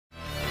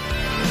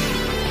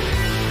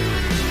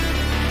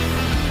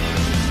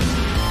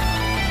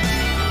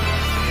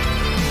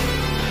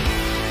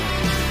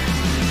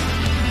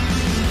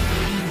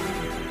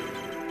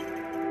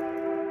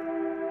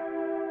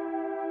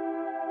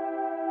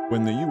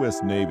When the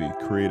U.S. Navy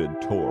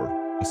created Tor,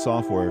 a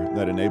software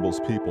that enables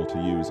people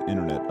to use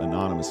internet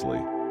anonymously,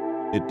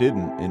 it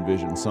didn't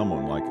envision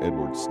someone like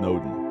Edward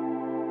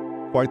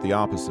Snowden. Quite the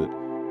opposite,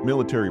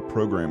 military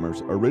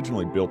programmers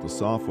originally built the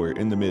software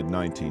in the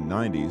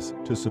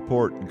mid-1990s to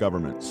support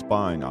government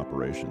spying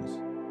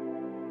operations.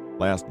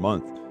 Last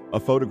month, a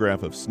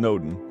photograph of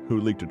Snowden,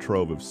 who leaked a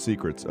trove of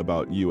secrets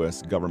about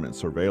U.S. government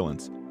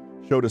surveillance,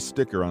 showed a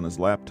sticker on his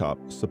laptop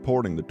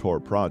supporting the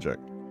Tor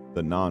Project,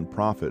 the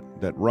nonprofit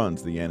that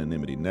runs the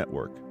anonymity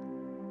network.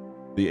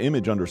 The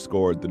image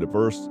underscored the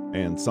diverse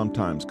and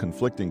sometimes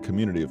conflicting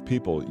community of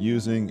people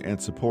using and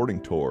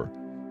supporting Tor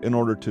in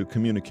order to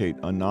communicate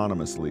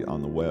anonymously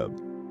on the web.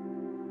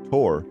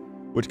 Tor,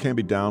 which can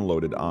be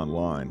downloaded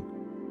online,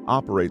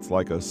 operates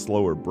like a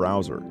slower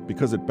browser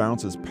because it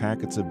bounces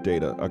packets of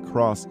data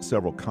across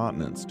several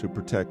continents to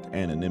protect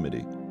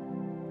anonymity.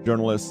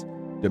 Journalists,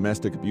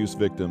 domestic abuse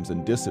victims,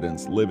 and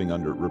dissidents living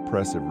under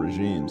repressive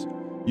regimes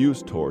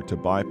use Tor to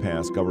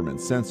bypass government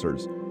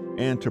censors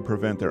and to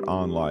prevent their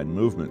online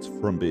movements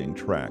from being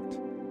tracked.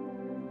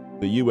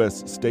 The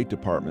U.S. State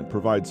Department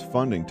provides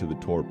funding to the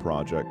Tor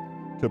Project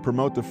to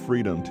promote the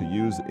freedom to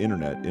use the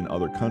internet in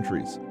other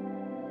countries.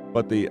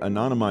 But the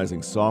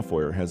anonymizing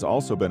software has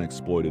also been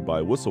exploited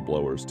by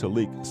whistleblowers to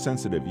leak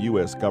sensitive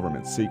U.S.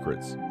 government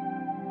secrets.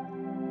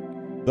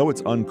 Though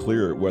it's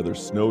unclear whether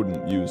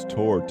Snowden used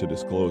Tor to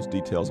disclose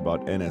details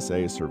about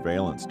NSA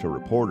surveillance to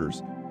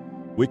reporters,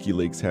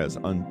 WikiLeaks has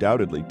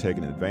undoubtedly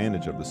taken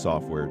advantage of the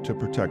software to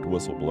protect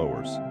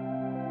whistleblowers.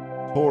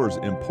 Tor's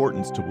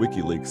importance to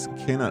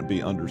WikiLeaks cannot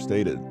be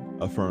understated,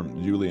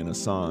 affirmed Julian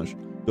Assange,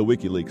 the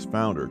WikiLeaks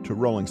founder, to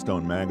Rolling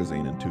Stone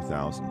magazine in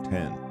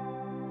 2010.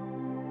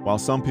 While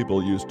some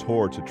people use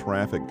Tor to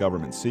traffic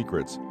government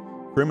secrets,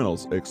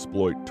 criminals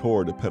exploit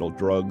Tor to peddle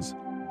drugs,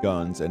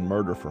 guns, and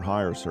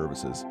murder-for-hire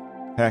services,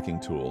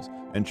 hacking tools,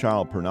 and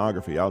child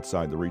pornography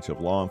outside the reach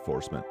of law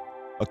enforcement,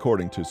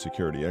 according to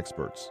security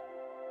experts.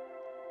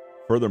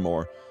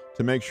 Furthermore,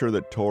 to make sure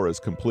that Tor is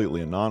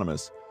completely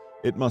anonymous,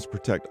 it must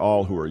protect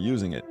all who are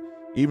using it,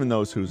 even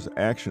those whose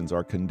actions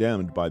are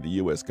condemned by the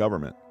U.S.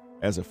 government,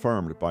 as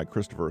affirmed by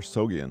Christopher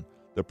Sogian,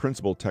 the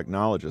principal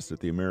technologist at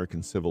the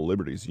American Civil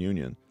Liberties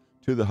Union,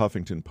 to the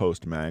Huffington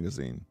Post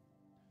magazine.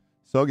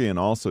 Sogian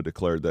also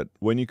declared that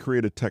when you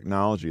create a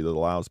technology that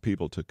allows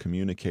people to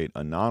communicate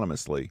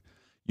anonymously,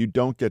 you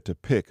don't get to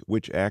pick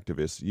which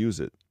activists use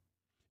it.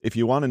 If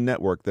you want a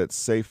network that's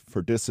safe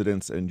for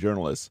dissidents and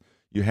journalists,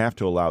 you have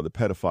to allow the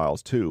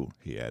pedophiles too,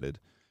 he added.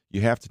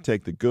 You have to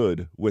take the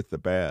good with the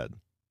bad.